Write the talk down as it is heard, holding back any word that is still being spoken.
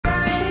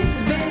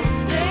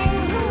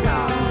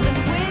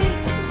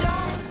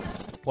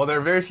Well, there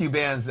are very few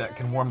bands that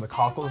can warm the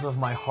cockles of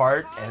my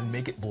heart and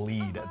make it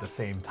bleed at the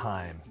same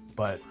time.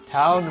 But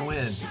Thao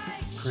Nguyen,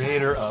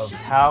 creator of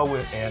Thao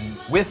and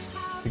with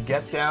the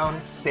Get Down,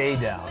 Stay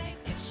Down,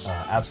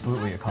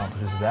 absolutely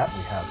accomplishes that.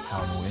 We have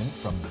Thao Nguyen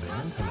from the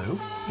band. Hello.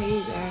 Hey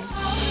there.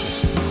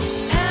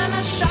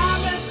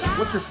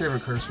 What's your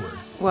favorite curse word?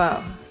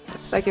 Well,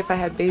 it's like if I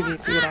had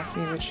babies, you would ask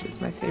me which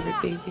is my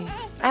favorite baby.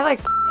 I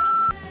like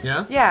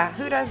Yeah? Yeah,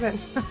 who doesn't?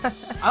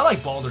 I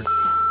like balder.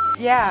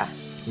 Yeah.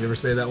 You ever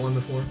say that one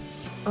before?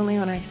 Only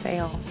when I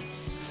sail.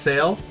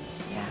 Sail?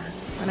 Yeah,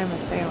 when I'm a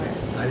sailor.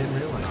 I didn't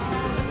realize you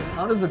were a sailor.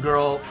 How does a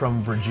girl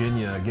from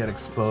Virginia get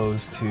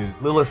exposed to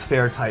Lilith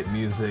Fair type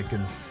music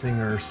and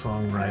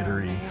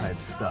singer-songwritery type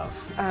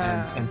stuff?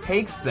 And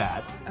takes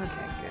that Okay,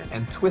 good.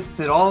 and twists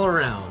it all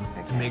around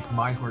to make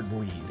my heart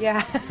bleed. Yeah.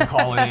 To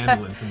call an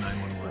ambulance in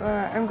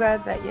 911. I'm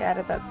glad that you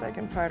added that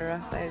second part, or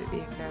else I'd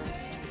be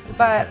embarrassed.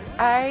 But okay.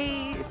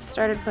 I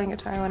started playing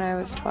guitar when I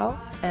was 12,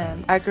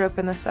 and I grew up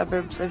in the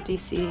suburbs of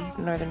DC,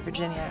 Northern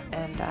Virginia,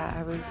 and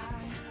I was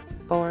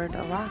bored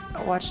a lot.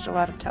 I watched a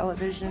lot of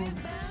television,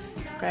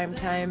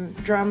 primetime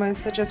dramas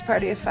such as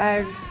Party of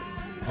Five.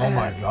 Oh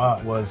my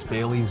God. Was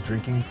Bailey's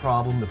drinking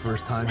problem the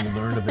first time you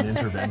learned of an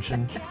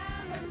intervention?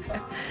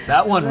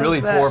 That one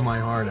really tore my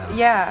heart out.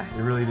 Yeah.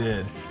 It really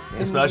did.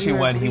 And Especially you were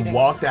when he bleeding.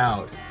 walked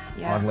out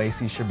Yeah. on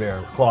Lacey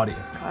Chabert, Claudia.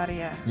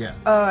 Claudia. Yeah.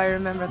 Oh, I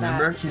remember that.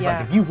 Remember? She's yeah.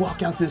 like, if you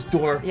walk out this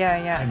door,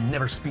 Yeah. I'm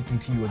never speaking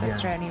to you again.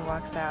 That's right, and he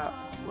walks out.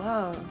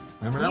 Whoa.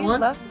 Remember that you one?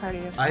 love Party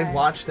of Five. I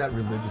watched that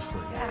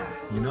religiously. Yeah.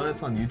 You know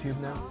that's on YouTube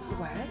now?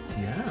 What?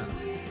 Yeah.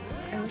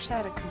 I wish I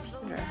had a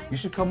computer. You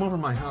should come over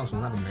to my house.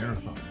 We'll have a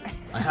marathon.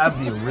 I have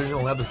the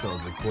original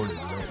episodes recorded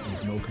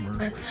with no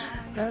commercials.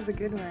 That was a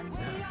good one.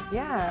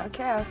 Yeah,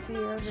 okay, I'll see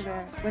you over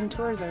there when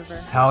tour's over.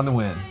 Thao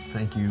Nguyen,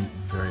 thank you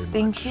very much.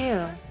 Thank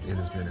you. It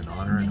has been an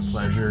honor and a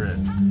pleasure,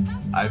 and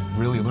I've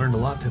really learned a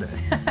lot today.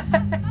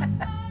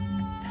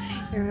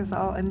 It was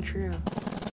all untrue.